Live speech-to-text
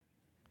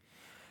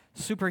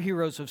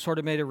Superheroes have sort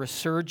of made a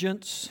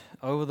resurgence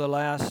over the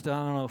last,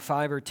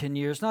 5 or 10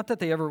 years. Not that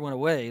they ever went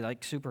away,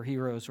 like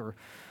superheroes were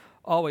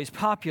always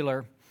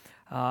popular,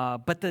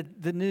 but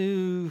the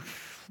new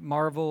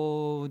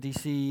Marvel,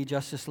 DC,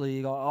 Justice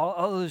League,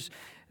 all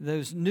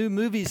those new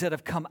movies that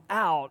have come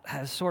out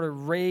has sort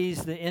of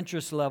raised the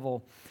interest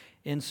level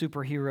in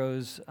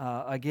superheroes.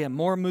 Again,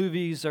 more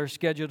movies are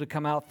scheduled to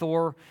come out.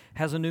 Thor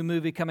has a new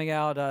movie coming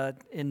out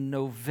in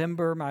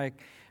November. My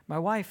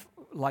wife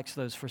likes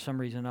those for some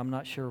reason. I'm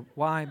not sure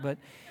why, but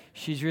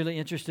she's really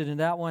interested in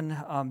that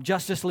one.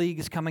 Justice League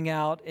is coming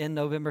out in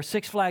November.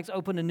 Six Flags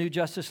opened a new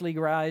Justice League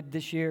ride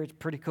this year. It's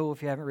pretty cool.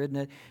 If you haven't ridden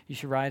it, you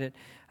should ride it.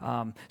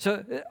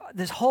 So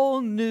this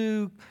whole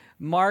new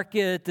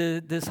market,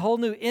 this whole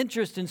new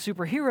interest in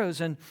superheroes,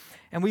 and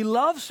we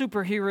love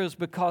superheroes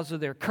because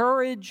of their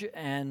courage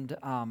and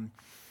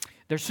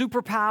their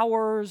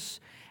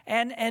superpowers,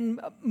 and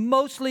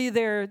mostly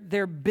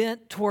they're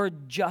bent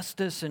toward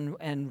justice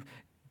and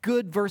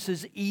good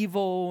versus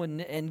evil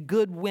and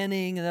good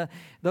winning,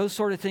 those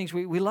sort of things.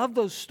 We love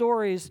those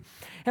stories.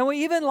 And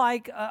we even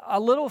like a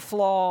little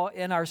flaw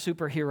in our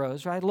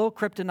superheroes, right? A little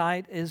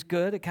kryptonite is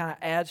good. It kind of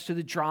adds to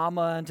the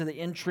drama and to the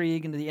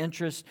intrigue and to the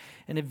interest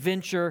and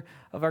adventure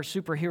of our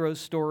superhero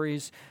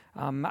stories.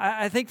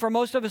 I think for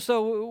most of us,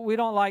 though, we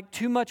don't like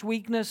too much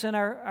weakness in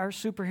our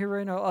superhero.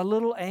 You know, a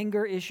little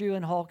anger issue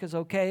in Hulk is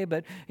okay,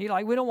 but we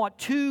don't want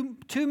too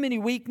many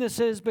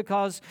weaknesses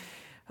because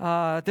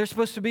they're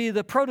supposed to be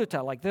the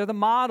prototype, like they're the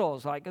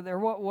models, like they're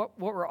what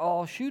we're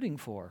all shooting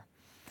for.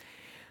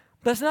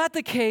 That's not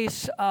the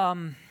case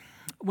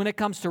when it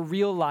comes to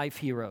real life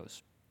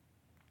heroes,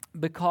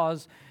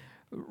 because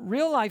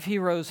real life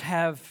heroes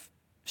have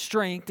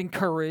strength and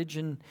courage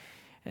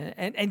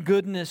and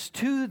goodness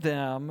to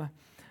them,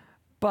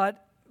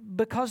 but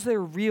because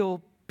they're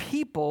real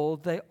people,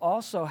 they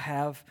also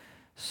have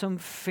some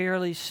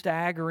fairly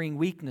staggering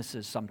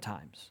weaknesses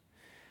sometimes.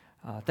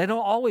 They don't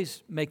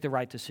always make the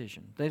right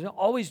decision. They don't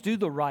always do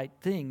the right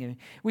thing. And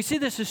we see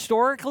this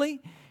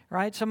historically,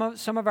 right? Some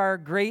of our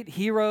great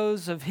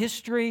heroes of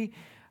history,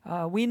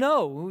 we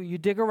know. You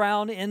dig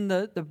around in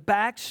the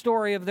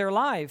backstory of their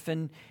life,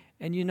 and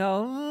you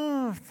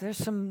know, there's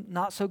some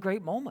not so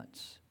great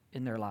moments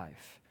in their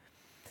life.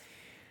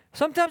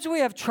 Sometimes we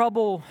have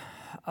trouble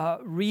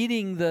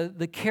reading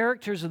the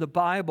characters of the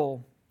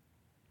Bible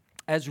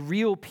as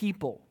real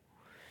people.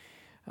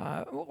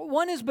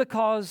 One is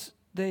because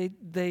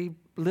they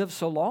lived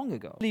so long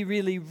ago.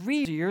 Really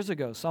years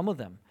ago, some of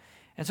them.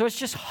 And so it's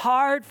just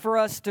hard for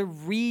us to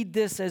read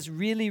this as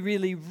really,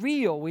 really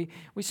real. We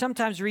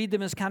sometimes read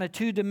them as kind of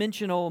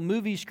two-dimensional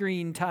movie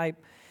screen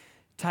type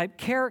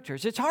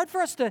characters. It's hard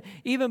for us to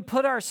even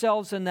put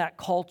ourselves in that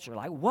culture.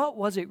 Like, what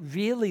was it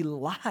really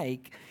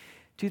like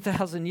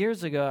 2,000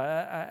 years ago?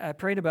 I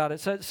prayed about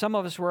it. So some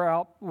of us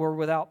were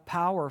without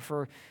power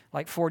for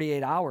like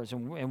 48 hours,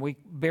 and we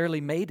barely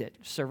made it.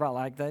 Survive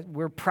like that.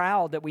 We're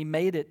proud that we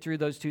made it through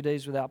those 2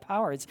 days without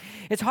power.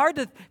 It's hard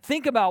to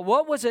think about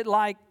what was it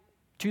like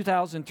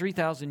 2,000,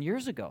 3,000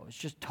 years ago. It's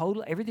just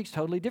everything's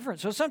totally different.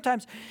 So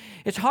sometimes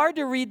it's hard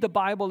to read the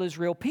Bible as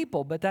real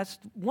people, but that's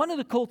one of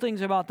the cool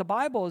things about the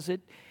Bible is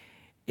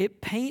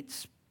it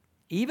paints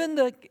even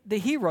the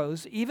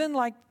heroes, even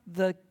like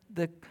the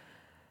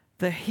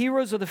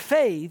heroes of the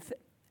faith,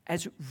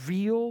 as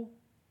real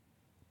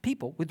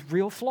people with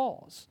real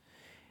flaws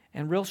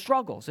and real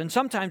struggles, and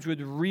sometimes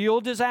with real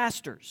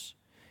disasters.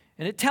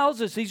 And it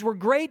tells us these were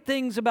great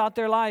things about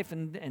their life,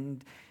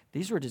 and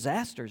these were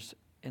disasters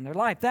in their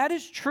life. That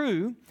is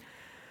true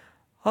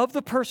of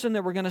the person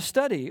that we're going to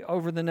study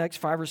over the next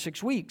 5 or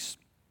 6 weeks.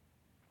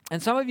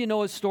 And some of you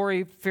know his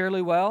story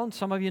fairly well, and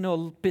some of you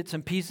know bits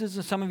and pieces,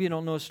 and some of you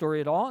don't know his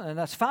story at all, and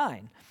that's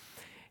fine.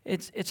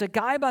 It's a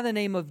guy by the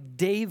name of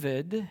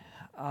David,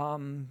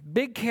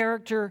 big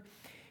character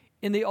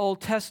in the Old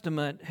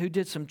Testament who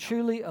did some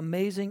truly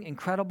amazing,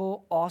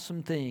 incredible,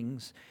 awesome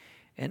things,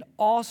 and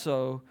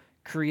also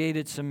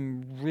created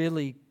some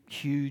really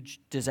huge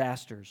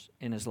disasters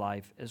in his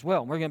life as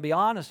well. And we're going to be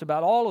honest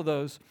about all of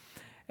those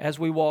as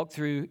we walk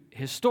through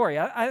his story.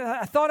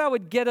 I thought I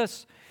would get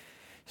us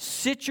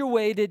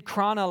situated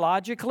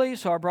chronologically,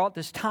 so I brought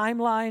this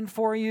timeline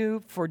for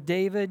you for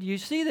David. You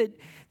see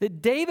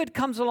that David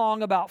comes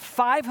along about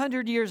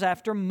 500 years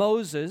after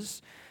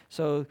Moses.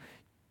 So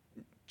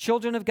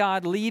children of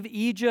God leave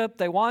Egypt,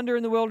 they wander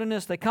in the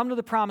wilderness, they come to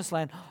the promised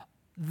land.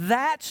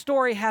 That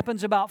story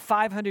happens about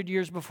 500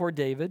 years before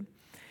David.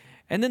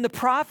 And then the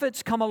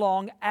prophets come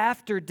along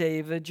after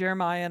David,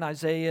 Jeremiah and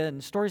Isaiah,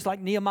 and stories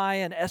like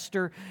Nehemiah and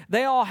Esther.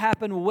 They all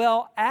happen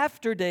well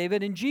after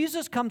David. And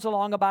Jesus comes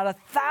along about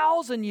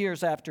 1,000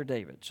 years after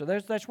David. So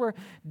that's where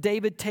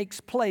David takes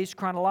place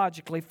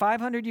chronologically.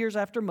 500 years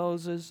after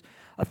Moses,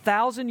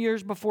 1,000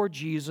 years before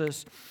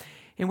Jesus.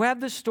 And we have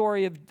this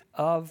story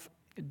of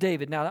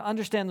David. Now, to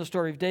understand the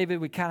story of David,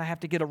 we kind of have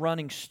to get a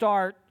running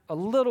start a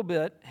little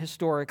bit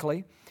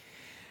historically.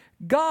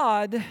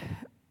 God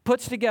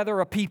puts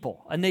together a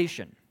people, a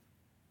nation.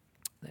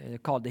 They're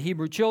called the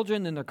Hebrew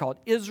children, then they're called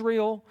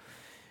Israel.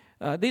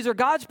 These are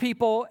God's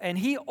people, and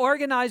he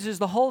organizes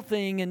the whole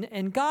thing,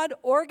 and God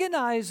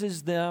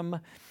organizes them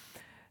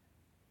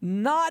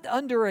not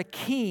under a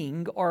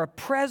king or a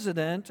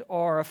president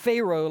or a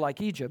pharaoh like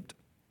Egypt.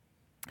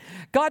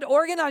 God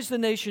organized the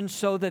nation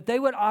so that they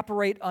would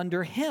operate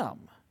under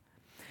him.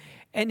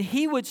 And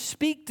he would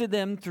speak to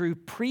them through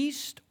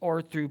priests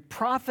or through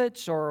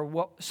prophets or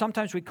what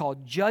sometimes we call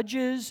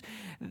judges,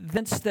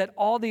 that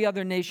all the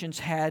other nations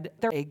had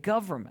a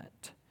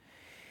government.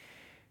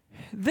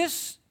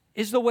 This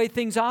is the way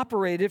things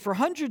operated for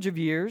hundreds of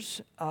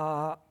years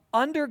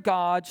under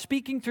God,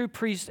 speaking through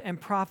priests and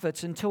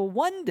prophets, until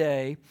one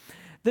day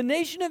the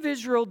nation of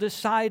Israel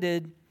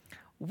decided,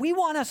 we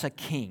want us a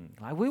king.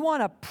 We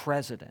want a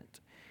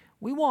president.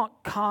 We want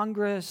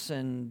Congress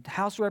and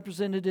House of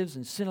Representatives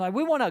and Senate.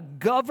 We want a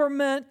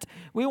government.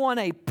 We want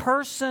a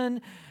person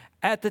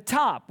at the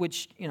top,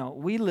 which,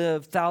 we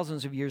live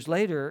thousands of years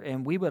later,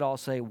 and we would all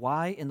say,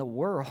 why in the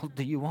world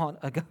do you want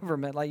a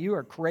government? Like, you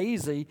are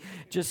crazy.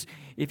 Just,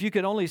 if you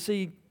could only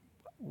see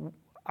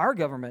our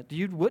government,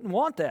 you wouldn't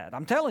want that.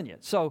 I'm telling you.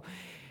 So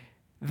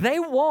they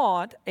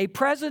want a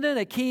president,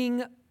 a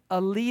king,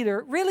 a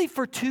leader, really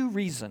for two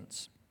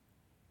reasons.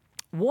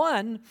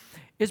 One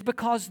is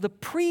because the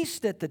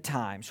priest at the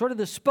time, sort of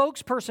the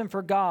spokesperson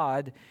for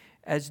God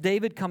as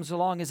David comes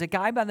along, is a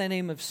guy by the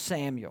name of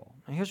Samuel.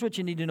 And here's what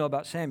you need to know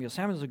about Samuel.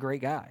 Samuel's a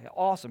great guy.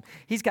 Awesome.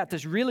 He's got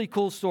this really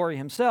cool story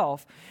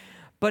himself,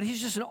 but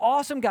he's just an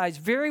awesome guy. He's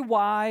very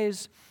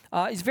wise.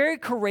 He's very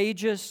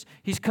courageous.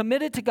 He's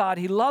committed to God.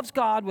 He loves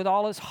God with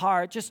all his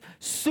heart. Just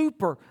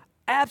super,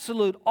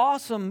 absolute,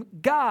 awesome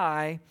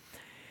guy.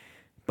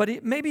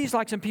 But maybe he's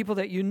like some people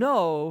that you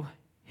know,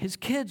 his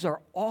kids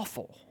are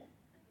awful.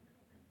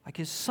 Like,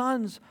 his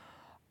sons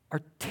are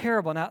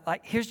terrible. Now,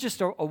 here's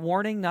just a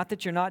warning, not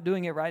that you're not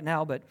doing it right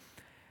now, but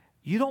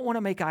you don't want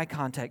to make eye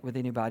contact with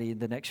anybody in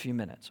the next few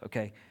minutes,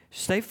 okay?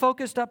 Stay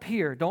focused up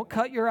here. Don't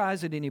cut your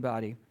eyes at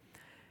anybody.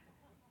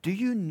 Do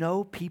you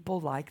know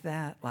people like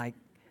that? Like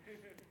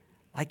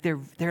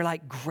they're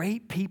like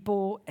great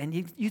people, and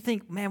you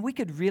think, man, we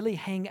could really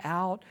hang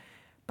out,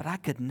 but I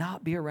could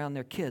not be around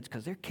their kids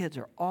because their kids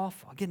are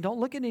awful. Again, don't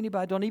look at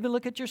anybody. Don't even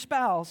look at your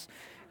spouse,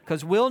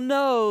 because we'll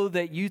know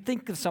that you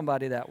think of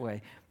somebody that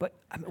way. But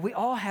we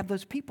all have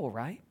those people,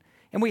 right?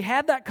 And we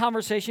have that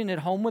conversation at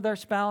home with our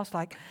spouse,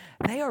 like,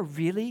 they are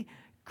really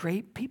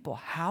great people.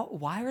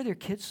 Why are their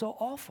kids so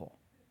awful?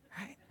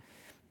 Right?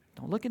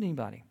 Don't look at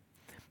anybody.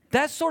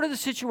 That's sort of the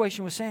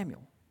situation with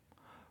Samuel.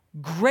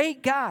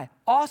 Great guy,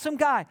 awesome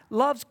guy,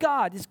 loves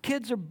God. His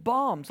kids are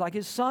bums, like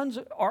his sons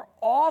are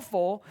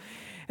awful.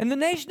 And the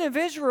nation of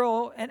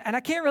Israel, and I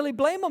can't really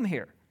blame them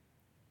here,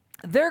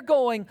 they're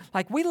going,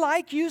 like, we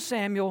like you,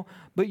 Samuel,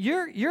 but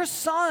your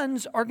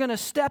sons are going to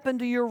step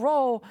into your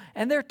role,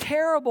 and they're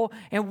terrible,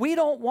 and we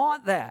don't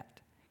want that.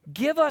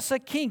 Give us a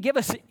king. Give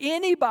us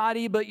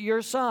anybody but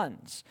your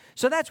sons.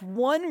 So that's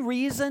one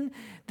reason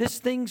this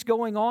thing's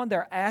going on.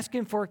 They're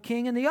asking for a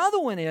king. And the other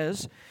one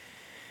is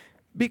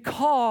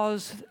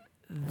because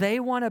they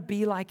want to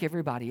be like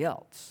everybody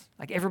else.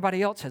 Like,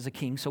 everybody else has a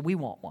king, so we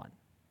want one.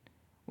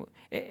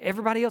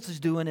 Everybody else is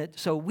doing it,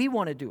 so we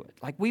want to do it.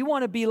 Like, we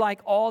want to be like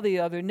all the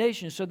other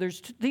nations. So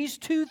there's these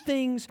two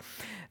things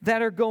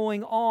that are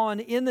going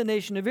on in the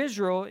nation of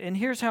Israel, and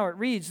here's how it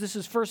reads. This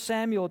is 1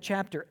 Samuel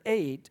chapter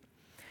 8.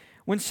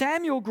 When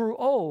Samuel grew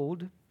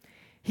old,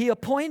 he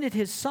appointed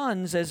his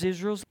sons as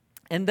Israel's,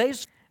 and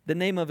the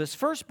name of his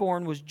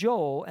firstborn was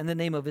Joel, and the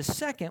name of his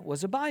second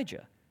was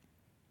Abijah.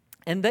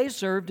 And they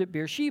served at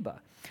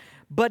Beersheba.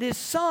 But his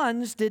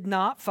sons did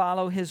not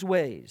follow his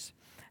ways.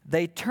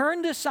 They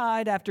turned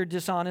aside after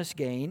dishonest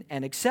gain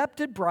and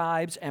accepted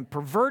bribes and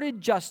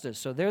perverted justice.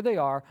 So there they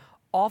are,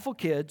 awful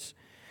kids.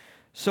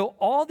 So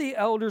all the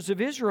elders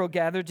of Israel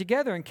gathered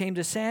together and came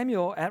to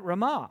Samuel at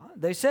Ramah.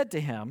 They said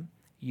to him,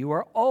 you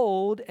are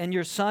old, and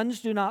your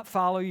sons do not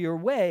follow your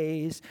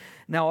ways.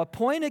 Now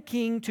appoint a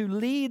king to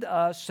lead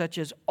us, such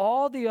as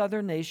all the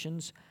other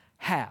nations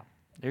have.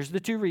 There's the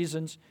two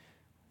reasons.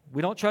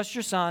 We don't trust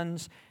your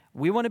sons.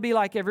 We want to be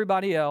like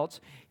everybody else.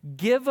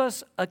 Give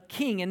us a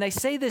king. And they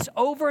say this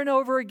over and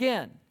over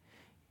again.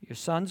 Your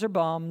sons are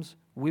bums.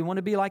 We want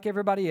to be like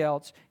everybody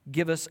else.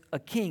 Give us a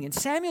king. And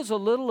Samuel's a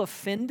little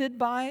offended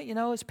by it.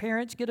 His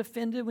parents get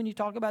offended when you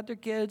talk about their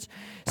kids.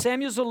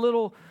 Samuel's a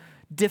little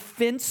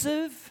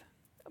defensive,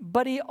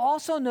 but he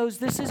also knows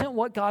this isn't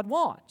what God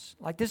wants.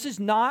 Like, this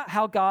is not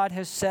how God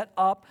has set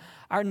up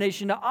our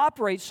nation to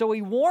operate. So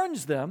he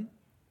warns them.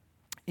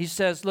 He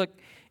says, look,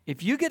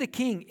 if you get a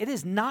king, it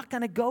is not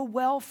going to go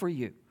well for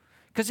you,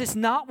 because it's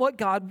not what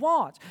God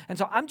wants. And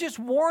so I'm just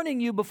warning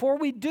you before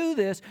we do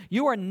this,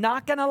 you are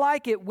not going to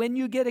like it when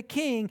you get a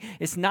king.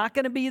 It's not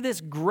going to be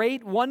this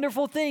great,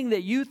 wonderful thing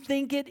that you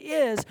think it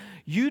is.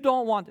 You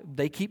don't want,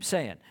 they keep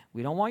saying,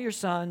 we don't want your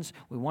sons.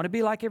 We want to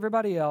be like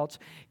everybody else.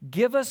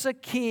 Give us a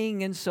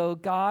king. And so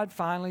God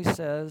finally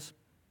says,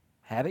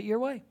 have it your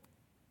way.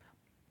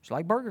 It's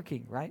like Burger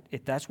King, right?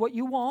 If that's what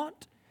you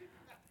want,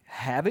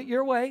 have it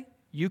your way.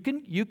 You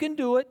can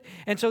do it.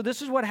 And so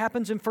this is what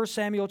happens in 1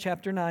 Samuel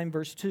chapter 9,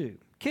 verse 2.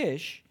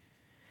 Kish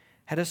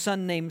had a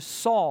son named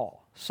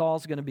Saul.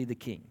 Saul's going to be the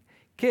king.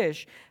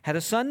 Kish had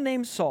a son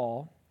named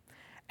Saul,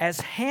 as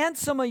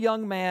handsome a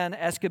young man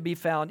as could be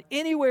found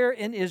anywhere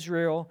in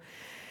Israel,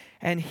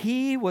 and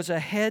he was a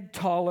head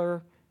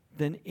taller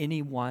than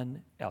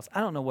anyone else.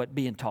 I don't know what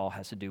being tall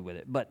has to do with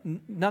it, but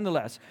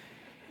nonetheless,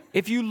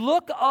 if you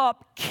look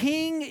up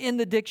king in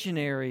the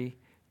dictionary,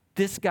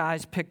 this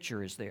guy's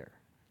picture is there.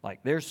 Like,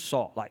 there's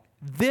Saul. Like,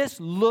 this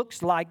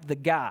looks like the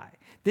guy.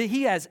 That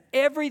he has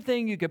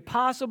everything you could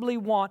possibly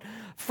want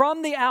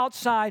from the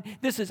outside.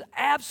 This is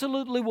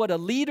absolutely what a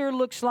leader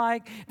looks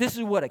like. This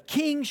is what a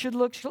king should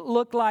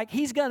look like.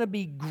 He's going to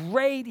be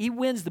great. He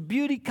wins the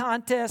beauty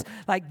contest.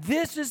 Like,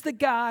 this is the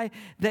guy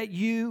that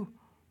you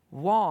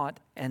want,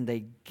 and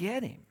they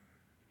get him.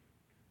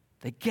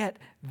 They get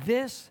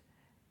this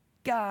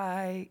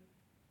guy,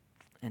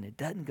 and it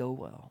doesn't go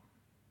well.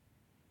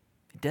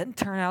 It doesn't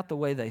turn out the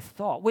way they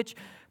thought, which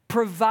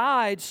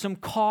provides some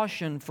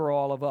caution for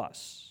all of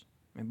us.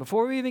 And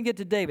before we even get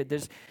to David,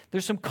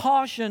 there's some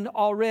caution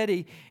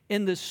already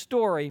in the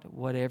story.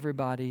 What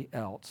everybody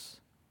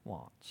else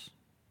wants.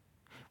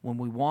 When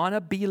we want to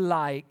be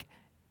like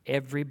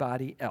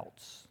everybody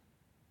else,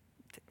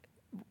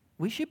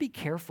 we should be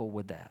careful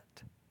with that.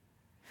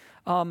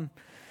 When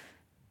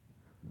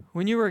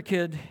you were a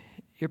kid,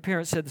 your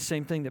parents said the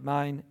same thing that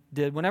mine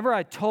did. Whenever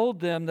I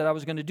told them that I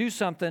was going to do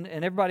something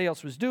and everybody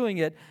else was doing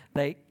it,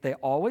 they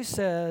always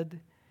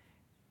said,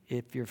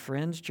 if your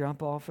friends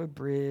jump off a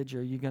bridge,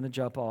 are you going to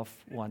jump off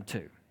one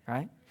too?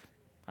 Right?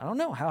 I don't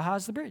know. How high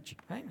is the bridge?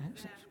 Right?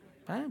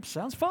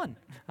 Sounds fun.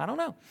 I don't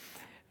know.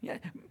 Yeah.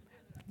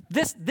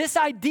 This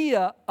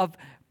idea of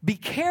be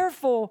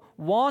careful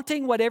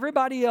wanting what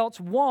everybody else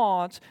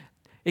wants,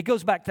 it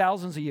goes back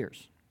thousands of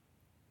years.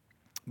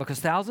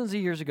 Because thousands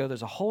of years ago,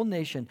 there's a whole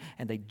nation,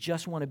 and they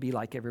just want to be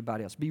like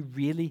everybody else. Be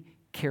really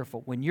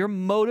careful. When your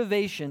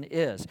motivation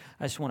is,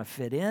 I just want to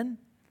fit in,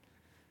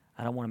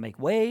 I don't want to make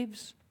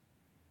waves,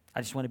 I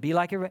just want to be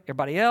like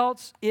everybody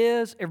else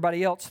is,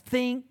 everybody else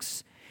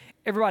thinks,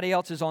 everybody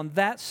else is on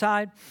that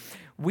side.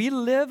 We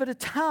live at a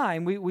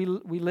time, we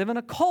live in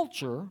a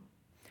culture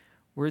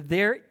where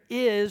there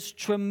is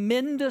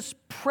tremendous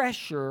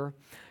pressure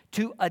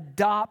to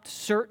adopt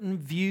certain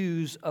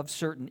views of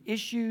certain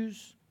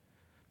issues,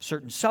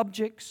 certain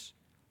subjects.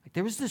 Like,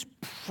 there was this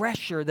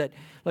pressure that,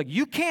 look,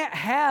 you can't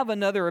have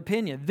another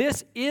opinion.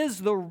 This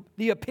is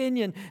the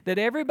opinion that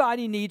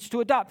everybody needs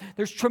to adopt.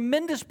 There's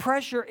tremendous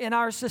pressure in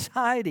our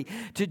society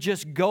to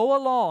just go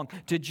along,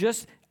 to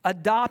just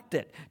adopt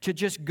it, to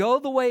just go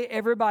the way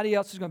everybody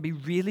else is going to be.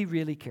 Really,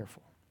 really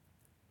careful.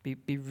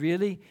 Be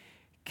really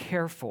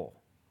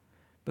careful.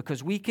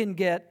 Because we can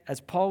get, as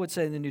Paul would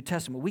say in the New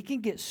Testament, we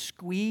can get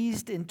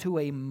squeezed into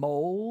a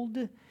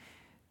mold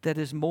that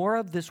is more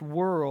of this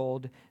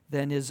world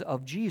than is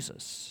of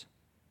Jesus.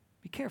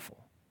 Be careful.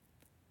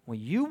 When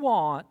you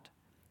want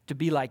to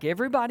be like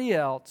everybody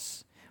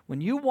else,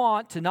 when you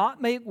want to not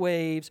make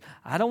waves,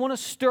 I don't want to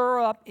stir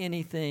up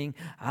anything,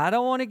 I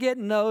don't want to get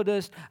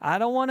noticed, I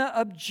don't want to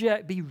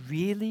object, be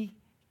really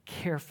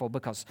careful,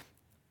 because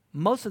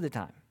most of the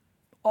time,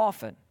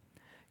 often,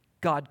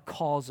 God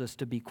calls us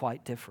to be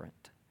quite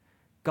different.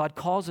 God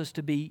calls us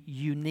to be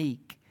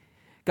unique.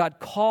 God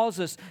calls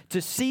us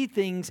to see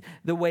things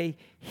the way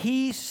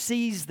He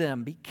sees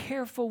them. Be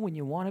careful when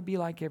you want to be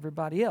like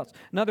everybody else.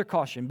 Another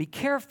caution, be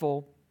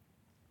careful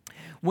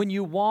when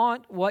you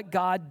want what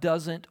God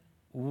doesn't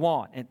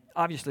want. And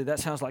obviously that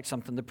sounds like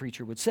something the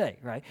preacher would say,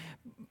 right?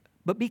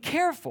 But be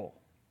careful.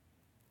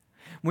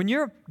 When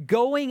you're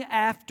going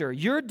after,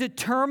 you're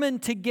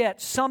determined to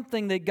get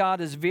something that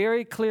God is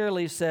very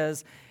clearly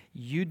says,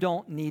 you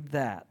don't need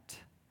that.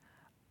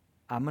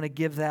 I'm going to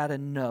give that a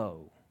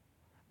no.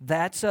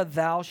 That's a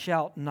thou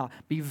shalt not.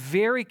 Be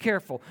very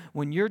careful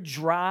when your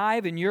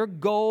drive and your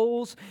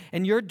goals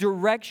and your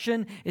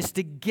direction is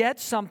to get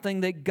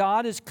something that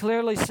God has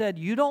clearly said,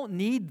 you don't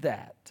need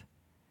that.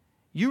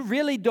 You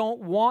really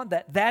don't want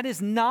that. That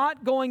is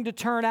not going to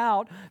turn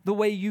out the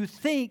way you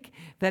think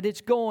that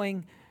it's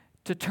going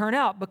to turn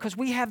out, because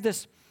we have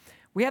this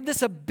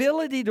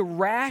ability to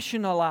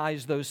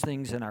rationalize those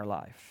things in our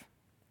life.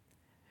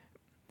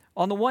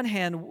 On the one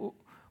hand,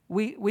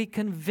 we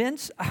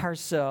convince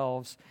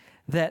ourselves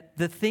that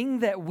the thing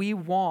that we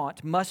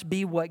want must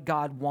be what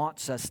God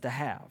wants us to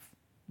have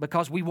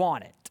because we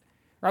want it.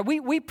 Right?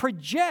 We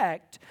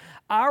project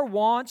our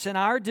wants and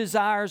our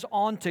desires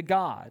onto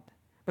God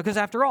because,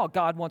 after all,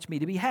 God wants me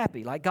to be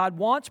happy. Like, God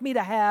wants me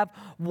to have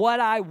what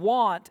I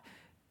want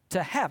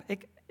to have.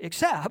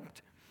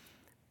 Except,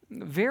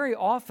 very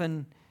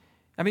often,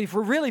 I mean, if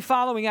we're really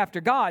following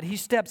after God, He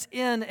steps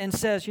in and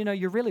says, you know,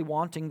 you're really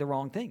wanting the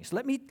wrong things.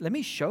 Let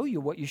me show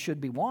you what you should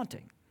be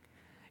wanting.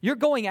 You're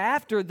going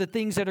after the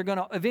things that are going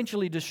to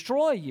eventually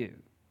destroy you.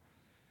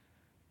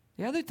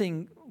 The other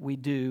thing we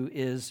do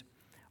is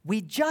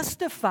we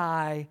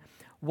justify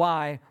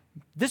why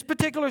this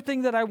particular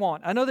thing that I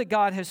want, I know that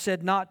God has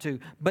said not to,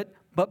 but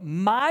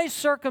my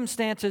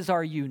circumstances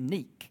are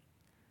unique.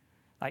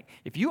 Like,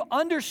 if you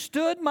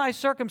understood my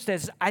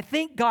circumstances, I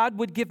think God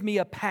would give me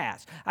a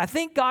pass. I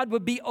think God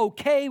would be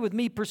okay with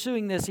me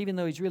pursuing this, even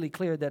though He's really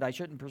clear that I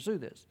shouldn't pursue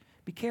this.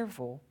 Be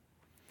careful.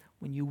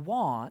 when you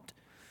want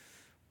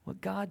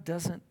what God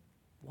doesn't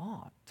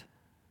want.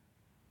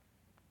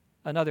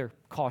 Another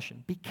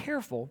caution, be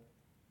careful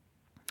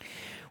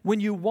when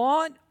you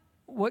want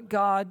what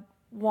God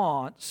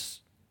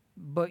wants,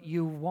 but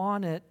you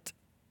want it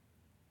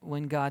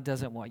when God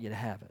doesn't want you to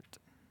have it.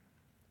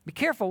 Be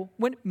careful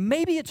when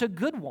maybe it's a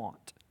good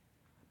want.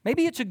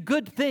 Maybe it's a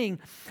good thing,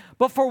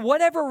 but for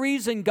whatever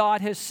reason,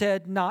 God has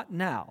said, not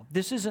now.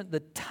 This isn't the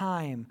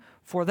time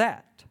for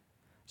that.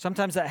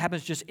 Sometimes that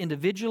happens just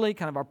individually,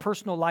 kind of our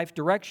personal life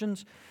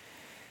directions.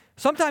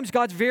 Sometimes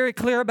God's very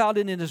clear about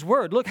it in His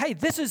Word. Look, hey,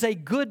 this is a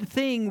good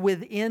thing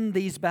within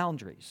these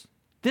boundaries.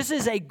 This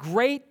is a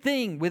great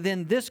thing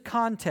within this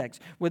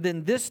context,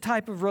 within this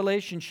type of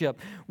relationship,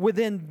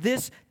 within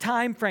this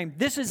time frame.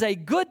 This is a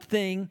good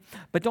thing,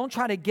 but don't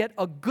try to get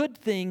a good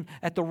thing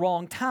at the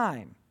wrong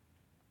time,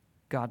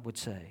 God would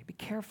say. Be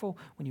careful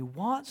when you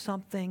want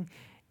something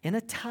in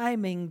a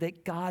timing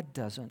that God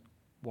doesn't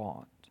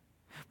want.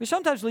 We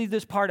sometimes leave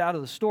this part out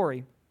of the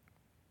story.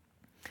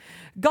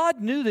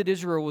 God knew that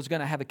Israel was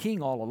going to have a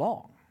king all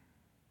along.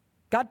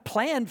 God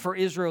planned for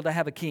Israel to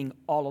have a king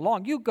all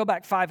along. You go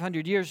back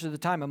 500 years to the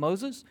time of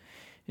Moses.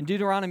 In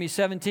Deuteronomy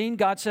 17,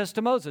 God says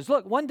to Moses,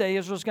 look, one day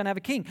Israel's going to have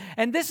a king,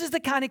 and this is the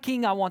kind of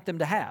king I want them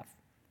to have.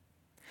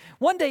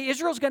 One day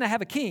Israel's going to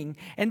have a king,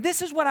 and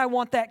this is what I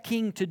want that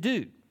king to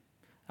do.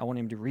 I want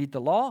him to read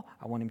the law.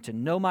 I want him to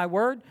know my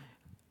word.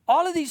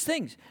 All of these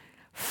things.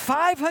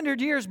 500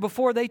 years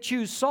before they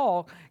choose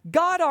Saul,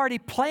 God already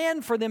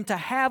planned for them to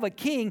have a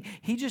king.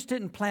 He just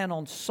didn't plan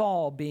on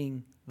Saul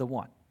being the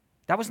one.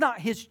 That was not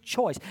His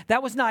choice.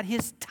 That was not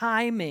His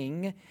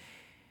timing.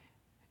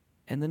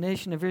 And the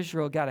nation of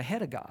Israel got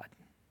ahead of God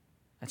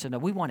and said, no,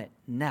 we want it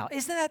now.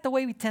 Isn't that the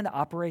way we tend to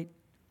operate?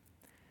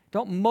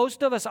 Don't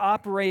most of us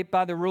operate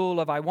by the rule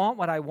of I want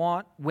what I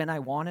want when I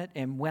want it,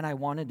 and when I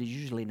want it is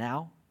usually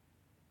now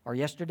or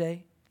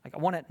yesterday? Like, I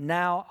want it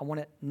now, I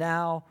want it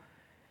now.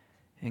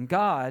 And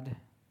God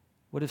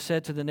would have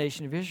said to the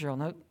nation of Israel,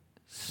 no,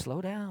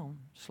 slow down,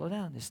 slow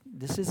down.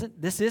 This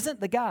isn't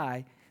the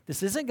guy.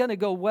 This isn't going to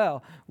go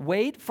well.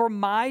 Wait for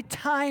my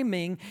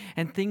timing,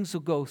 and things will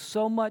go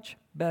so much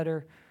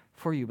better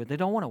for you. But they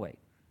don't want to wait.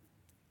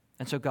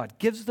 And so God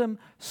gives them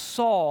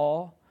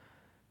Saul,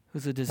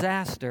 who's a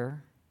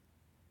disaster,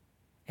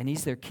 and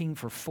he's their king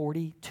for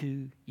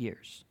 42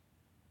 years.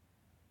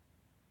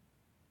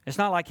 It's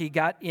not like he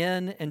got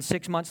in and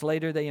 6 months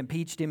later they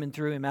impeached him and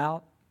threw him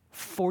out.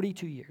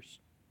 42 years.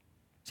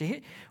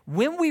 See,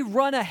 when we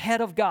run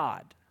ahead of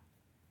God,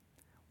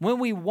 when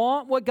we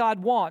want what God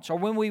wants, or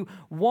when we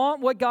want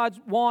what God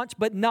wants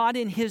but not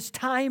in His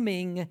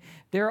timing,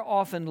 there are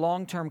often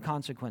long-term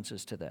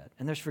consequences to that.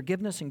 And there's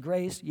forgiveness and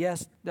grace.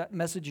 Yes, that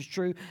message is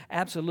true,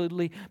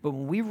 absolutely. But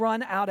when we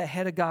run out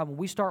ahead of God, when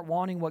we start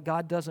wanting what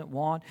God doesn't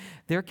want,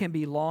 there can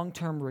be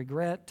long-term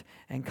regret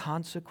and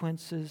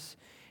consequences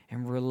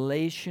and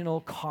relational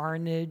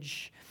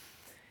carnage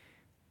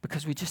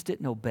because we just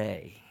didn't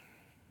obey.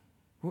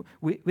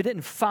 We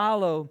didn't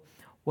follow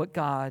what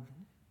God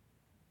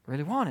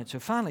really wanted. So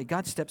finally,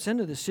 God steps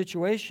into this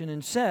situation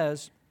and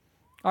says,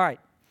 all right,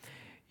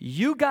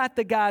 you got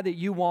the guy that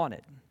you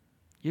wanted.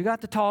 You got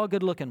the tall,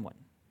 good-looking one.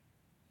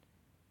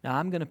 Now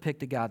I'm going to pick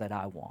the guy that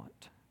I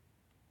want.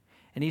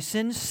 And He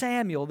sends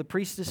Samuel, the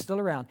priest is still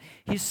around.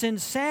 He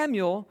sends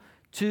Samuel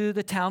to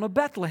the town of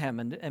Bethlehem.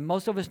 And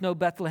most of us know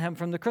Bethlehem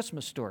from the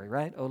Christmas story,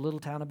 right? Oh, little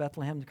town of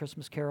Bethlehem, the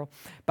Christmas carol.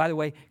 By the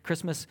way,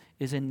 Christmas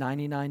is in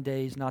 99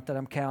 days. Not that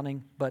I'm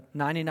counting, but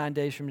 99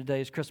 days from today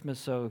is Christmas.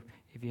 So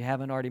if you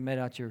haven't already made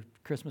out your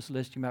Christmas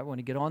list, you might want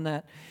to get on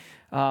that.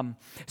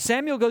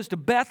 Samuel goes to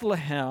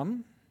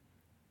Bethlehem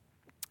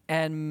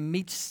and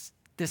meets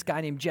this guy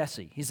named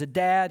Jesse. He's a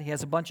dad. He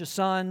has a bunch of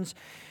sons.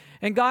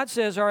 And God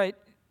says, all right,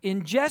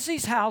 in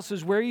Jesse's house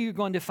is where you're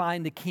going to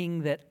find the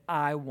king that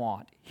I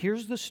want.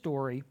 Here's the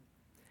story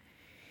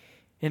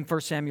in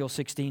 1 Samuel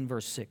 16,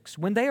 verse 6.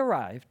 When they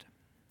arrived,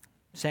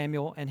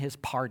 Samuel and his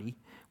party,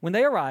 when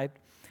they arrived,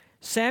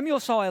 Samuel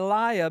saw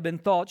Eliab and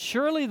thought,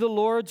 surely the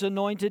Lord's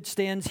anointed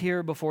stands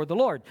here before the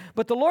Lord.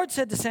 But the Lord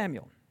said to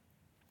Samuel,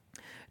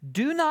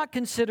 do not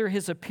consider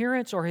his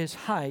appearance or his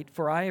height,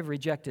 for I have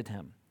rejected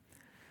him.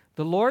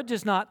 The Lord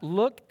does not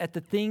look at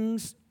the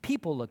things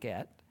people look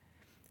at.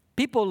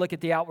 People look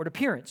at the outward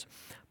appearance,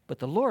 but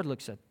the Lord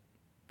looks at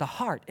the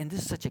heart. And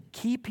this is such a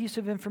key piece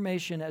of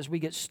information as we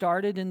get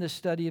started in the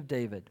study of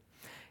David.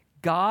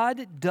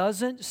 God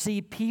doesn't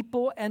see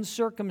people and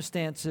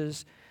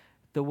circumstances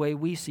the way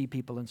we see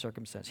people and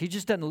circumstances. He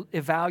just doesn't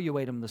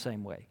evaluate them the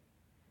same way.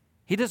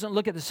 He doesn't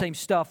look at the same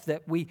stuff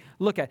that we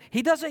look at.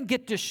 He doesn't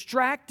get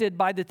distracted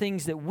by the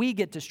things that we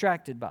get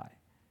distracted by,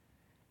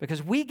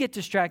 because we get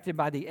distracted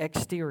by the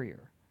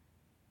exterior,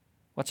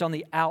 what's on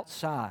the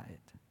outside,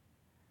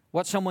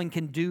 what someone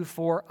can do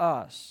for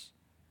us,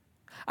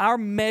 our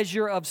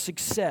measure of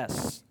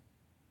success,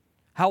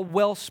 how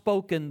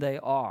well-spoken they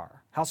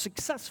are, how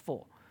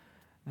successful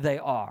they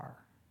are.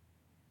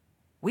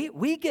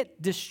 We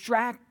get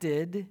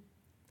distracted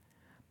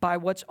by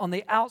what's on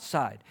the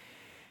outside.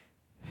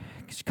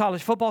 It's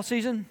college football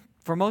season.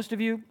 For most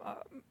of you,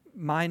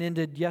 mine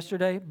ended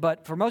yesterday,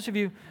 but for most of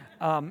you,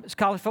 This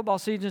college football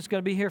season is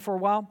going to be here for a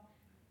while.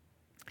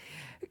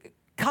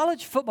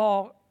 College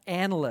football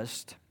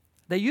analysts,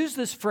 they use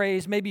this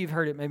phrase, maybe you've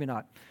heard it, maybe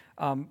not.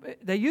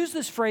 They use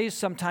this phrase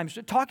sometimes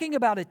talking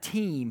about a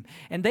team,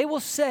 and they will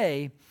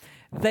say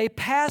they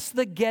pass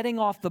the getting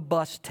off the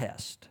bus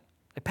test.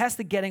 They pass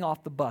the getting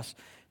off the bus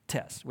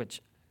test,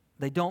 which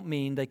they don't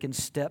mean they can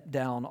step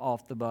down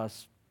off the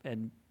bus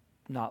and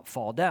not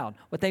fall down.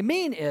 What they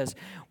mean is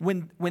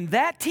when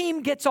that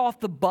team gets off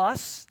the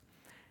bus,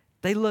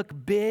 they look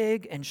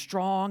big and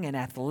strong and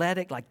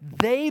athletic, like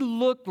they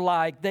look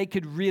like they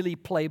could really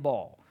play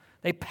ball.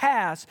 They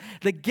pass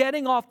the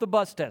getting off the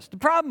bus test. The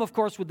problem, of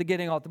course, with the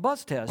getting off the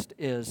bus test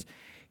is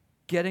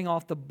getting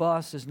off the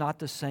bus is not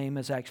the same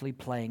as actually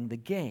playing the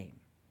game.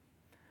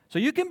 So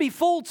you can be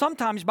fooled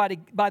sometimes by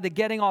the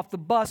getting off the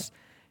bus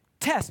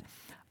test.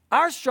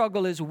 Our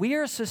struggle is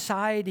we're a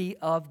society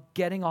of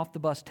getting off the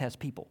bus test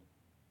people.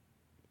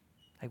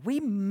 Like we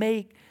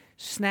make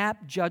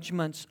snap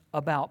judgments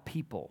about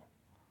people.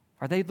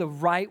 Are they the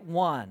right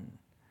one?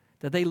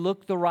 Do they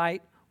look the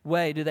right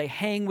way? Do they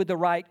hang with the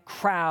right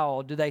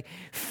crowd? Do they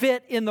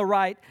fit in the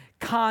right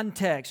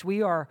context?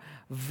 We are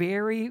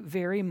very,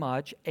 very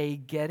much a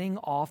getting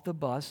off the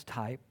bus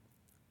type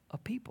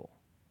of people.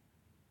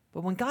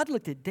 But when God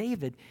looked at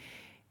David,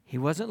 he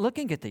wasn't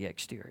looking at the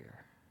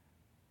exterior.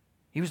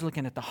 He was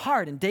looking at the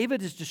heart. And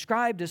David is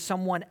described as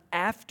someone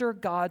after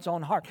God's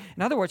own heart.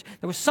 In other words,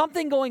 there was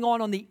something going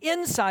on the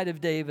inside of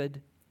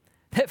David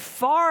that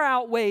far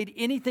outweighed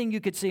anything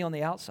you could see on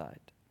the outside.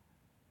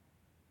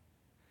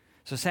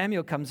 So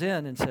Samuel comes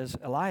in and says,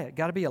 Eliab,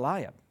 got to be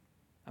Eliab.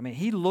 I mean,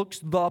 he looks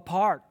the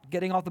part,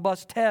 getting off the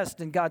bus test,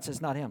 and God says,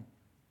 not him.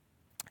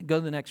 Go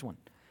to the next one.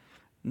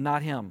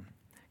 Not him.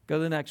 Go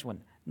to the next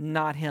one.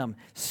 Not him.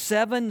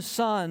 7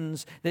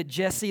 sons that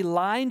Jesse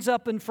lines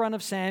up in front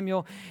of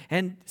Samuel,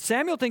 and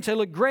Samuel thinks they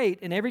look great,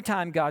 and every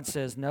time God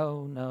says,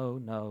 no, no,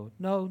 no,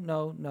 no,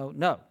 no, no,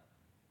 no.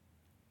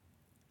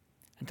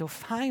 Until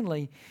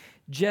finally,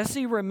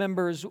 Jesse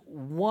remembers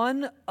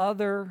one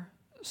other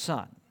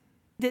son.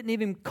 Didn't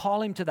even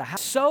call him to the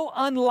house. So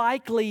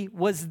unlikely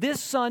was this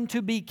son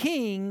to be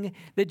king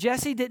that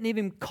Jesse didn't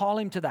even call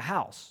him to the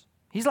house.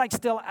 He's like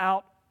still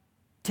out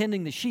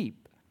tending the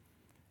sheep.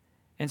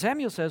 And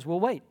Samuel says, well,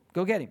 wait,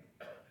 go get him.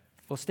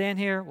 We'll stand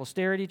here, we'll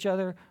stare at each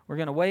other. We're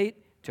going to wait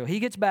till he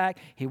gets back.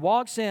 He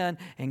walks in,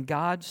 and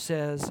God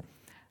says,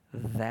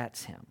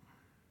 that's him.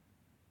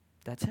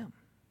 That's him.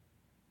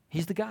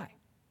 He's the guy.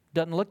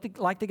 Doesn't look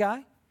like the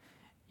guy.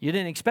 You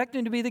didn't expect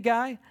him to be the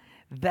guy.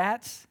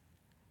 That's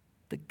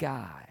the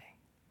guy.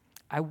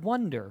 I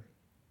wonder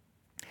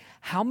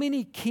how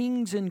many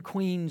kings and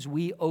queens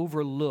we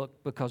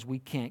overlook because we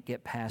can't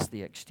get past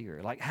the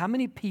exterior. Like how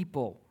many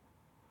people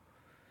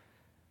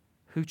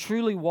who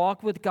truly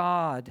walk with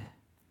God,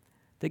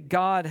 that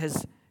God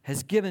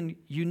has given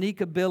unique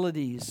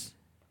abilities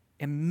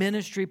and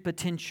ministry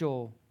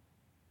potential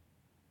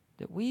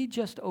that we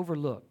just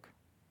overlook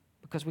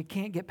because we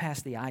can't get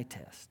past the eye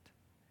test.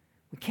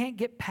 We can't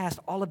get past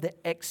all of the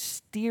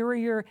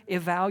exterior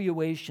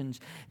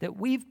evaluations that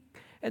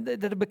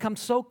have become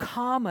so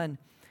common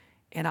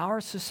in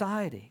our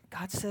society.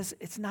 God says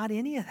it's not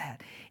any of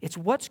that. It's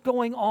what's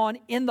going on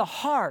in the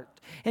heart,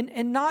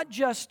 and not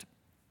just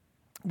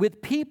with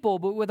people,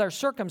 but with our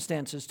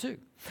circumstances too.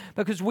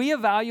 Because we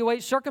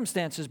evaluate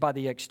circumstances by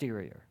the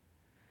exterior.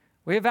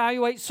 We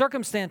evaluate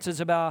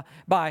circumstances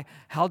by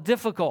how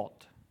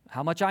difficult,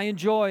 how much I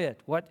enjoy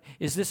it. What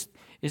is this?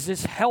 Is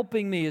this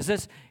helping me? Is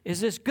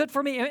this good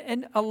for me?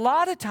 And a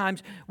lot of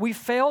times we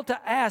fail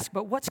to ask,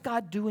 but what's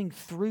God doing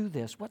through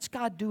this? What's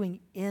God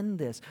doing in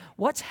this?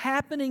 What's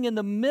happening in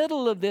the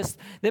middle of this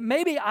that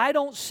maybe I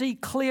don't see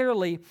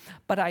clearly,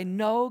 but I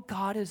know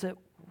God is at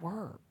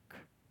work?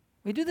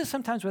 We do this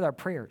sometimes with our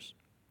prayers.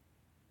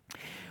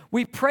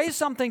 We pray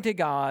something to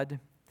God,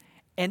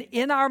 and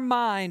in our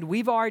mind,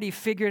 we've already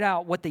figured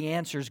out what the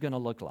answer is going to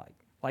look like.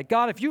 Like,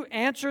 God, if you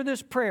answer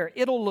this prayer,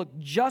 it'll look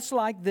just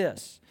like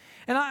this.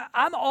 And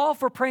I'm all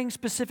for praying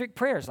specific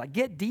prayers. Like,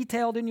 get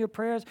detailed in your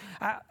prayers.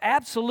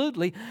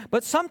 Absolutely.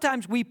 But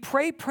sometimes we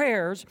pray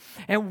prayers,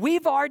 and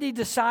we've already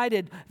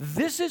decided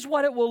this is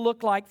what it will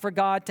look like for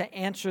God to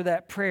answer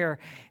that prayer.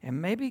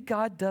 And maybe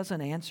God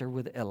doesn't answer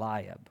with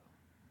Eliab.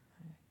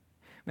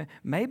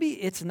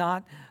 Maybe it's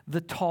not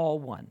the tall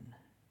one.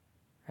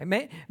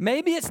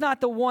 Maybe it's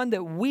not the one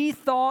that we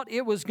thought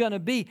it was going to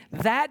be.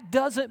 That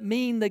doesn't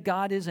mean that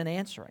God isn't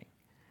answering.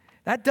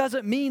 That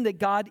doesn't mean that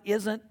God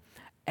isn't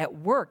at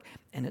work.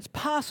 And it's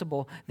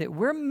possible that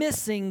we're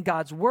missing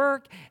God's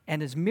work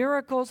and His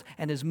miracles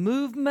and His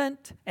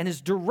movement and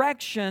His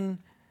direction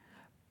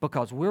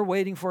because we're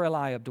waiting for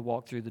Eliab to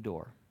walk through the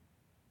door.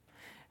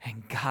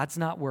 And God's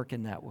not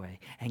working that way.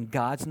 And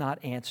God's not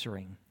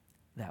answering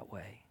that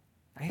way.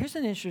 Now, here's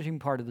an interesting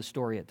part of the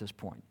story at this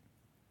point.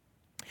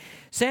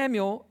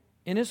 Samuel,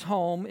 in his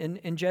home,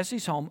 in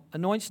Jesse's home,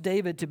 anoints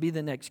David to be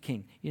the next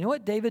king. You know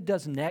what David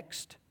does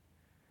next?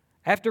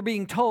 After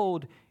being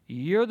told,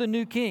 you're the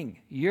new king,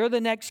 you're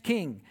the next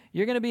king,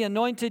 you're going to be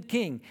anointed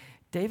king,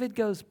 David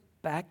goes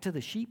back to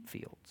the sheep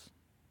fields.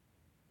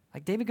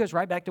 Like David goes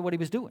right back to what he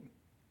was doing.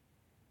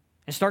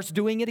 and starts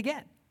doing it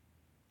again.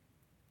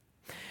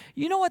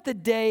 You know what the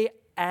day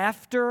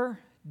after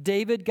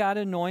David got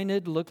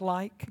anointed looked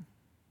like?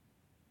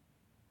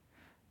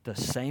 The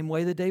same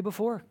way the day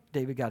before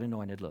David got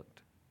anointed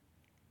looked.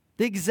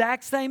 The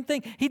exact same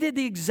thing. He did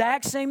the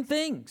exact same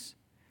things.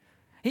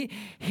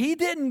 He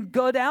didn't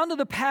go down to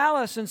the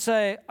palace and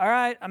say, all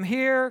right, I'm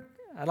here.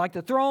 I'd like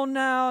the throne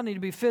now. I need to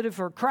be fitted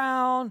for a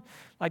crown.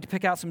 I'd like to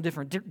pick out some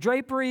different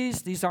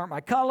draperies. These aren't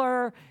my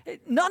color.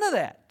 None of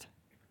that.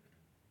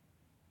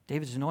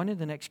 David's anointed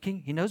the next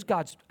king. He knows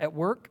God's at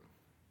work.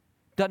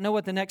 Doesn't know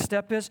what the next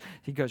step is.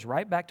 He goes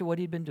right back to what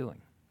he'd been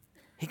doing.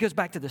 He goes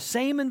back to the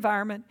same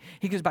environment.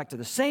 He goes back to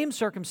the same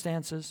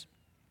circumstances.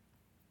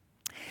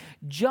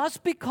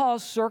 Just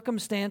because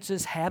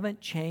circumstances haven't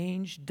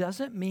changed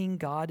doesn't mean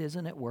God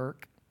isn't at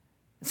work.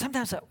 And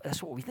sometimes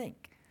that's what we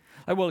think.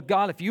 Like, well,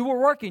 God, if you were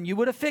working, you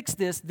would have fixed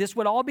this. This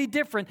would all be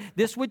different.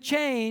 This would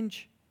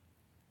change.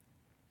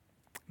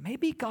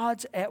 Maybe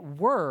God's at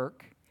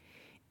work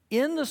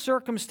in the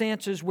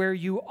circumstances where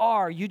you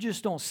are. You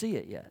just don't see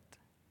it yet.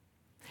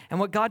 And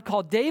what God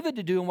called David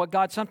to do and what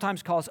God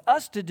sometimes calls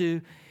us to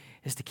do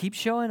is to keep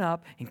showing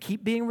up and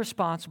keep being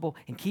responsible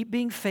and keep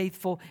being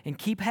faithful and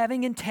keep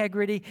having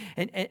integrity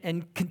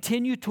and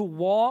continue to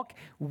walk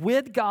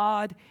with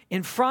God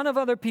in front of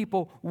other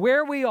people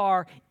where we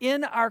are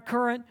in our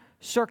current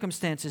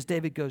circumstances.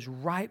 David goes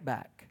right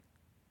back.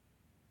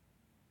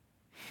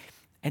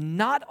 And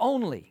not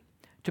only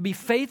to be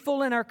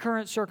faithful in our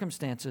current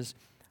circumstances,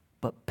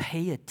 but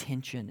pay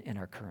attention in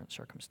our current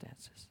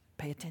circumstances.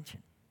 Pay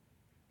attention.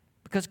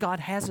 Because God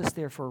has us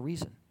there for a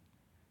reason.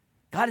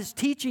 God is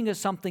teaching us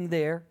something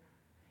there,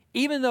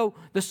 even though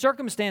the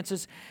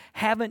circumstances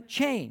haven't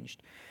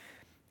changed.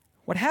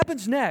 What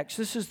happens next,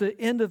 this is the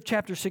end of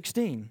chapter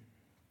 16.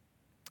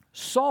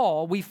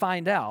 Saul, we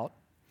find out,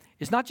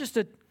 is not just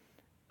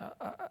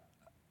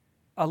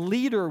a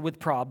leader with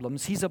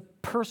problems. He's a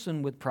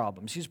person with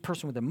problems. He's a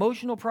person with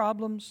emotional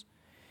problems.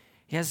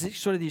 He has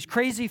sort of these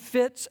crazy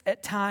fits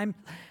at times.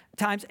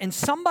 And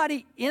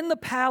somebody in the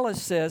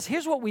palace says,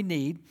 here's what we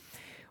need.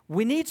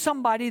 We need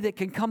somebody that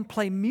can come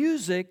play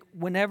music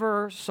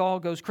whenever Saul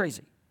goes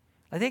crazy.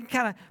 Like they can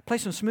kind of play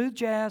some smooth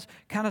jazz,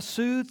 kind of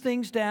soothe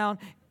things down,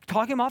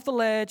 talk him off the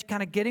ledge,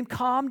 kind of get him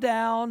calmed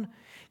down.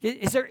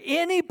 Is there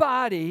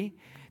anybody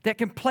that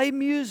can play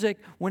music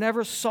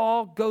whenever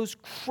Saul goes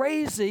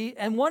crazy?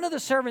 And one of the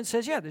servants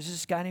says, yeah, there's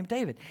this guy named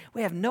David.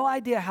 We have no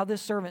idea how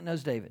this servant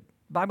knows David.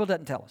 The Bible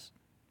doesn't tell us.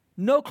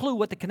 No clue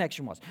what the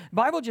connection was. The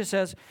Bible just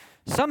says,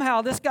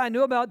 somehow this guy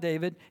knew about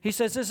David. He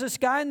says, there's this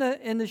guy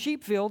in the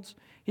sheep fields.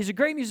 He's a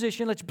great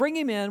musician. Let's bring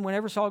him in.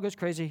 Whenever Saul goes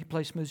crazy, he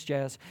plays smooth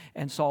jazz,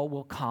 and Saul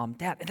will calm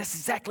down. And that's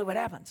exactly what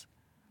happens.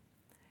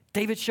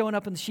 David's showing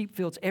up in the sheep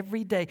fields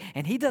every day,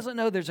 and he doesn't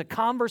know there's a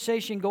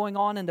conversation going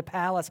on in the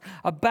palace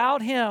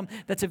about him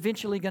that's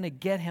eventually going to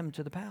get him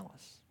to the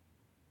palace.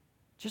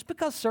 Just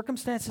because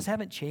circumstances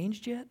haven't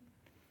changed yet,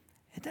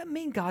 it doesn't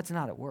mean God's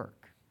not at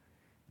work.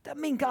 It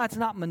doesn't mean God's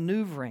not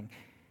maneuvering.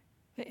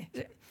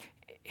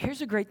 Here's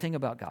the great thing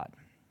about God.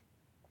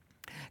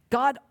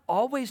 God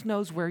always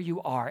knows where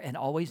you are and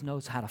always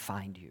knows how to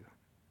find you.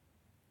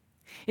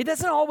 It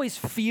doesn't always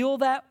feel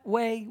that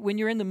way when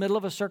you're in the middle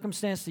of a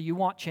circumstance that you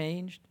want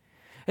changed.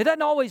 It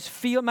doesn't always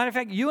feel, matter of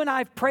fact, you and I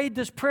have prayed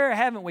this prayer,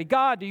 haven't we?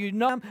 God, do you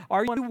know him?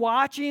 Are you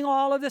watching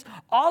all of this?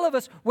 All of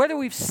us, whether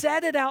we've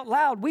said it out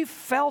loud, we've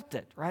felt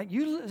it, right?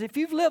 If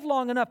you've lived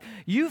long enough,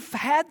 you've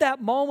had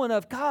that moment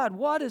of, God,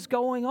 what is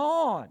going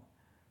on?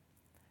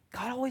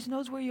 God always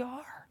knows where you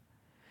are.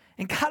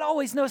 And God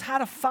always knows how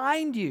to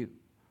find you.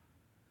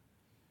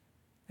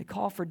 They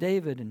call for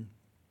David, and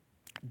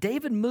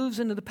David moves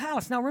into the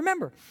palace. Now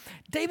remember,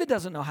 David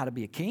doesn't know how to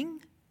be a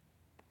king.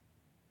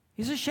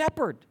 He's a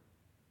shepherd.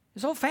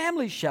 His whole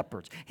family's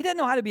shepherds. He doesn't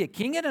know how to be a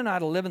king. He didn't know how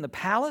to live in the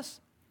palace.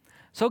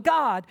 So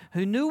God,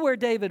 who knew where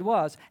David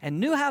was and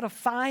knew how to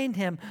find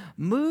him,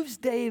 moves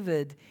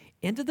David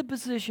into the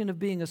position of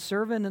being a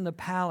servant in the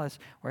palace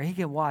where he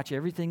can watch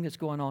everything that's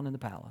going on in the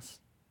palace.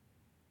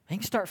 He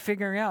can start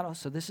figuring out, oh,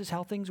 so this is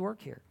how things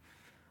work here.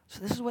 So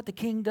this is what the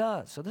king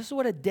does. So this is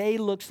what a day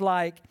looks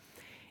like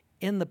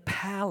in the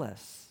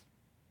palace.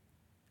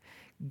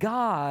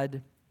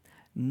 God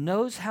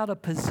knows how to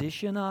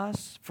position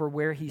us for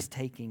where he's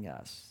taking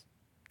us.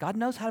 God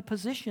knows how to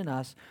position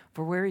us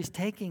for where he's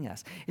taking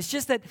us. It's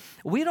just that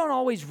we don't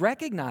always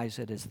recognize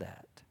it as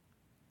that.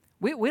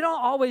 We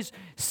don't always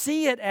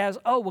see it as,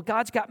 oh, well,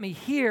 God's got me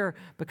here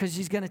because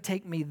he's going to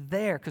take me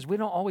there, because we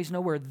don't always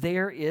know where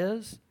there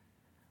is.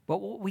 But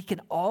what we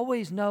can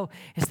always know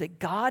is that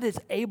God is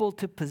able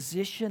to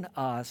position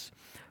us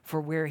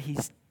for where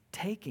he's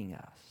taking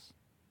us.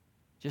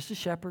 Just a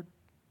shepherd,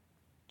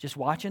 just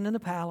watching in the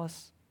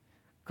palace,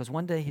 because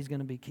one day he's going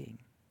to be king.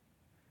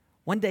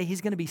 One day he's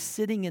going to be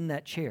sitting in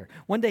that chair.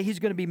 One day he's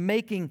going to be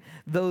making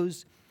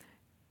those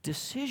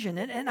decisions.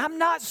 And I'm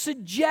not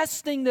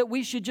suggesting that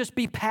we should just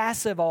be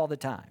passive all the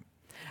time.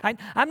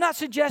 I'm not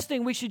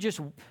suggesting we should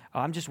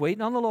I'm just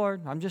waiting on the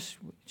Lord. I'm just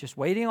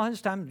waiting on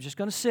His time. I'm just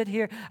going to sit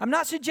here. I'm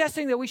not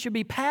suggesting that we should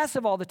be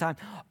passive all the time.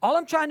 All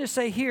I'm trying to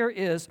say here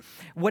is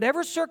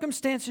whatever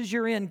circumstances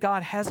you're in,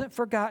 God hasn't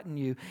forgotten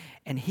you,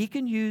 and He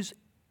can use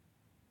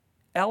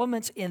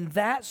elements in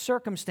that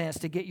circumstance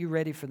to get you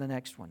ready for the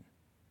next one.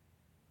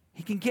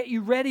 He can get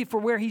you ready for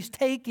where He's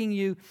taking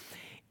you,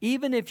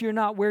 even if you're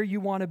not where you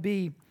want to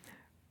be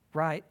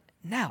right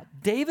now.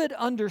 David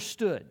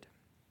understood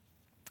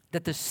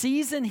that the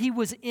season he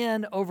was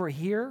in over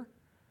here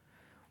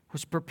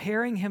was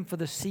preparing him for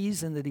the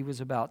season that he was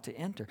about to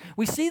enter.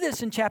 We see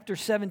this in chapter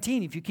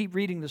 17 if you keep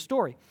reading the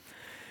story.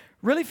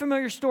 Really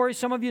familiar story.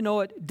 Some of you know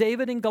it.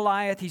 David and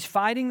Goliath. He's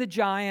fighting the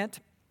giant.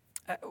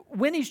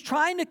 When he's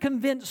trying to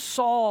convince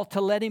Saul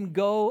to let him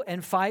go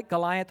and fight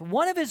Goliath,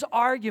 one of his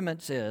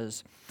arguments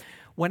is,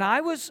 when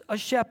I was a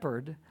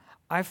shepherd,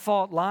 I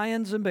fought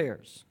lions and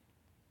bears.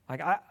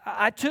 Like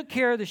I took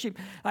care of the sheep.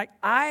 Like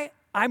I'm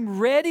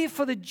ready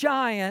for the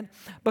giant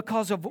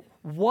because of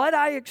what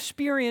I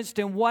experienced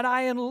and what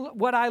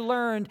I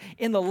learned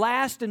in the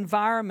last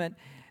environment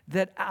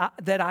that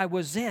I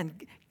was in.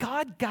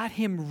 God got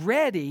him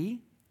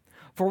ready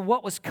for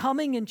what was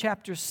coming in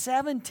chapter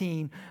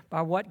 17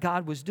 by what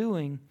God was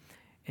doing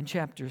in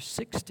chapter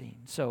 16.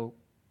 So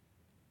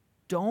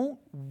don't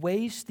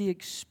waste the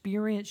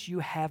experience you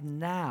have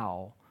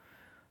now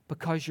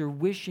because you're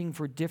wishing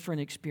for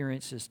different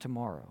experiences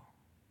tomorrow.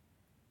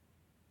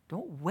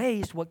 Don't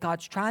waste what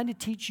God's trying to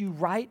teach you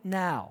right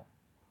now.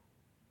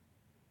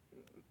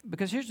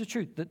 Because here's the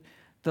truth.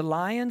 The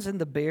lions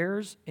and the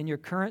bears in your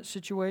current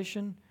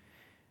situation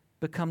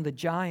become the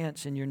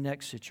giants in your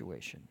next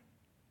situation.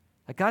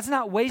 Like God's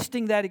not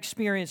wasting that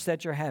experience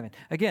that you're having.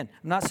 Again,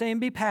 I'm not saying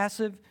be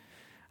passive.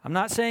 I'm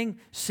not saying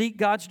seek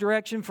God's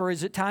direction for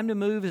is it time to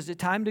move? Is it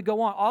time to go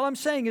on? All I'm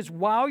saying is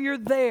while you're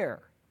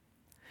there,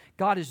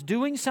 God is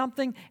doing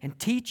something and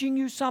teaching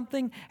you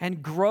something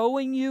and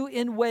growing you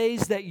in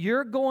ways that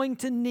you're going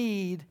to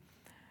need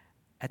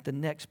at the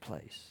next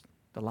place.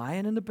 The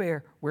lion and the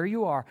bear, where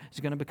you are, is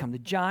going to become the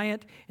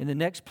giant in the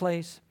next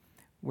place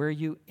where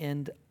you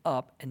end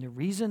up. And the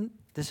reason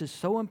this is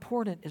so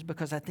important is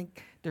because I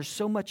think there's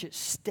so much at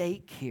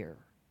stake here.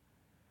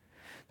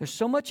 There's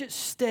so much at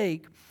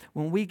stake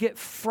when we get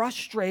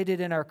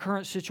frustrated in our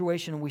current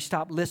situation and we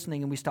stop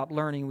listening and we stop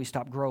learning and we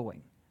stop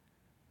growing.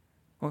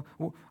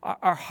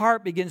 Our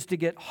heart begins to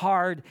get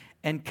hard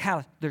and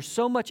callous. There's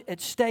so much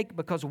at stake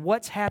because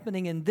what's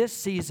happening in this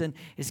season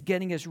is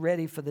getting us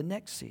ready for the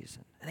next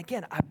season. And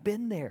again, I've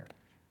been there,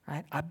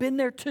 right? I've been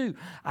there too.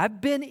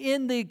 I've been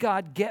in the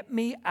God, get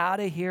me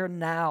out of here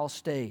now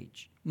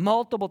stage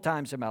multiple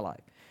times in my life.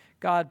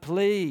 God,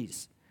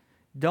 please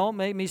don't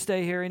make me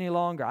stay here any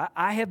longer.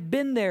 I have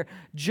been there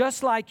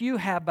just like you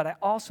have, but I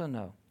also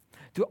know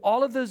through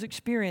all of those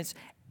experiences,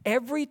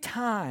 every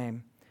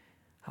time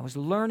I was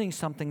learning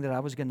something that I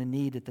was going to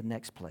need at the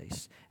next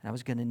place, and I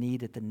was going to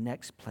need at the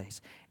next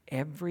place.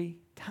 Every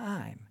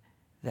time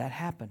that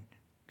happened.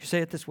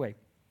 Say it this way.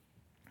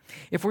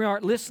 If we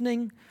aren't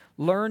listening,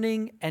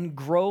 learning, and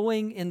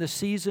growing in the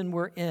season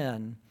we're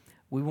in,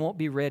 we won't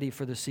be ready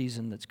for the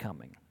season that's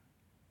coming.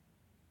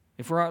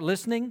 If we aren't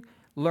listening,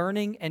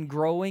 learning, and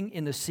growing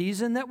in the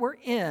season that we're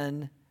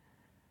in,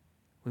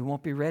 we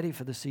won't be ready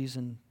for the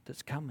season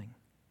that's coming.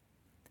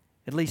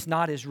 At least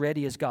not as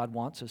ready as God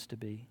wants us to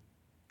be.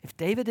 If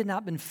David had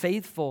not been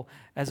faithful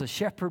as a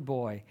shepherd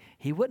boy,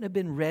 he wouldn't have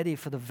been ready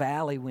for the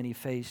valley when he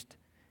faced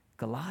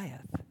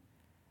Goliath.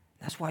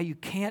 That's why you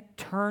can't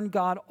turn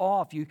God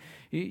off.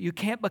 You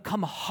can't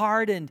become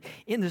hardened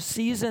in the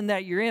season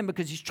that you're in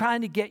because He's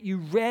trying to get you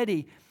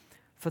ready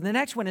for the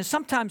next one. And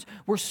sometimes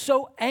we're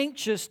so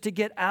anxious to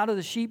get out of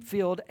the sheep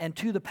field and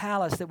to the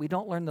palace that we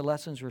don't learn the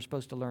lessons we're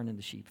supposed to learn in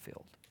the sheep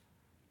field.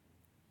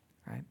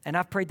 Right? And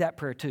I've prayed that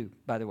prayer too,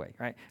 by the way.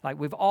 Right? Like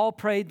we've all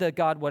prayed that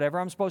God, whatever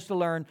I'm supposed to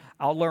learn,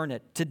 I'll learn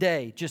it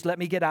today. Just let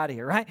me get out of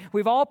here. Right?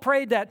 We've all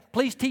prayed that,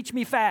 please teach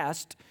me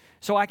fast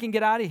so I can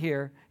get out of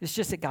here. It's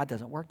just that God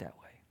doesn't work that way.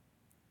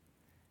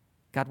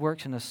 God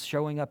works in us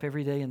showing up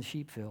every day in the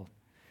sheep field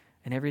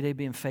and every day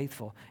being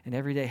faithful and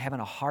every day having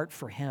a heart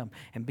for Him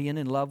and being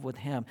in love with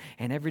Him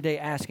and every day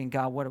asking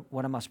God,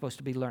 what am I supposed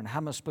to be learning? How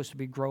am I supposed to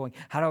be growing?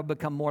 How do I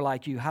become more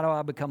like You? How do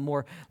I become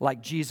more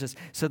like Jesus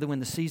so that when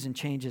the season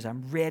changes,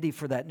 I'm ready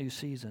for that new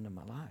season in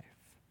my life?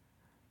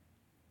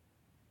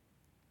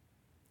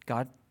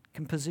 God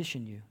can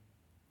position you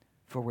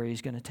for where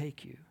He's going to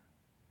take you.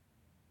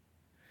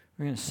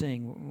 We're going to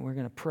sing. We're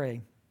going to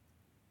pray.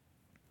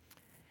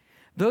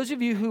 Those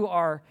of you who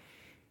are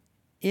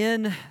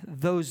in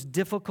those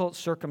difficult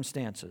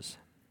circumstances,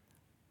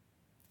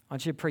 I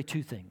want you to pray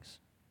two things,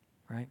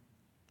 right?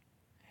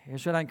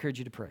 Here's what I encourage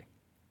you to pray.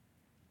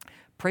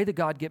 Pray the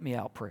God get me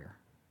out prayer,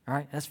 all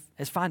right?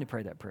 It's fine to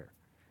pray that prayer.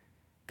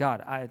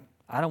 God, I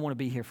don't want to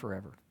be here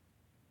forever.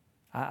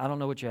 I don't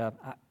know what You have.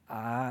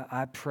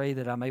 I pray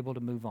that I'm able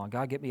to move on.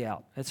 God, get me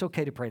out. It's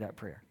okay to pray that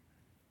prayer.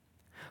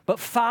 But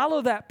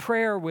follow that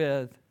prayer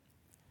with,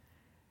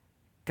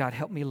 God,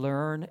 help me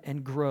learn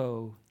and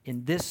grow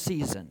in this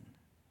season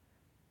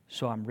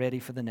so I'm ready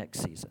for the next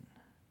season.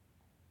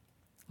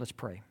 Let's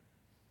pray.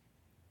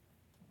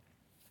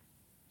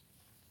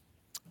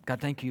 God,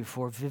 thank you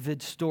for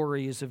vivid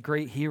stories of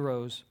great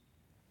heroes.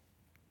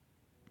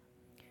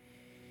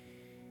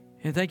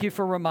 And thank you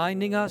for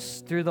reminding us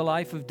through the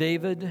life of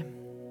David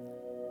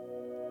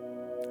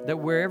that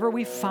wherever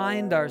we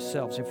find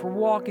ourselves, if we're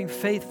walking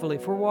faithfully,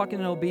 if we're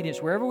walking in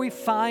obedience, wherever we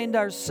find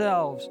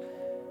ourselves,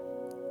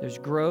 there's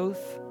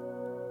growth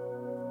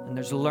and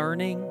there's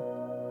learning.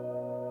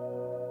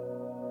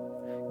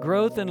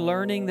 Growth and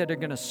learning that are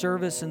going to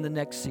serve us in the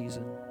next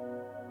season.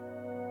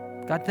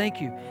 God,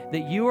 thank you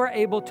that you are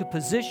able to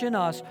position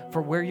us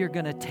for where you're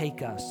going to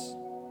take us.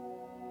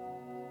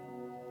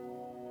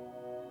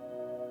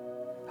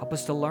 Help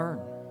us to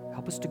learn.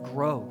 Help us to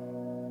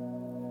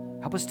grow.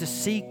 Help us to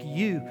seek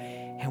you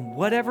in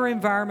whatever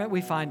environment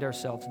we find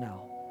ourselves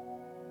now.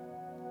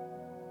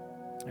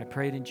 I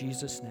pray it in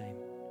Jesus' name.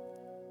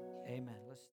 Amen.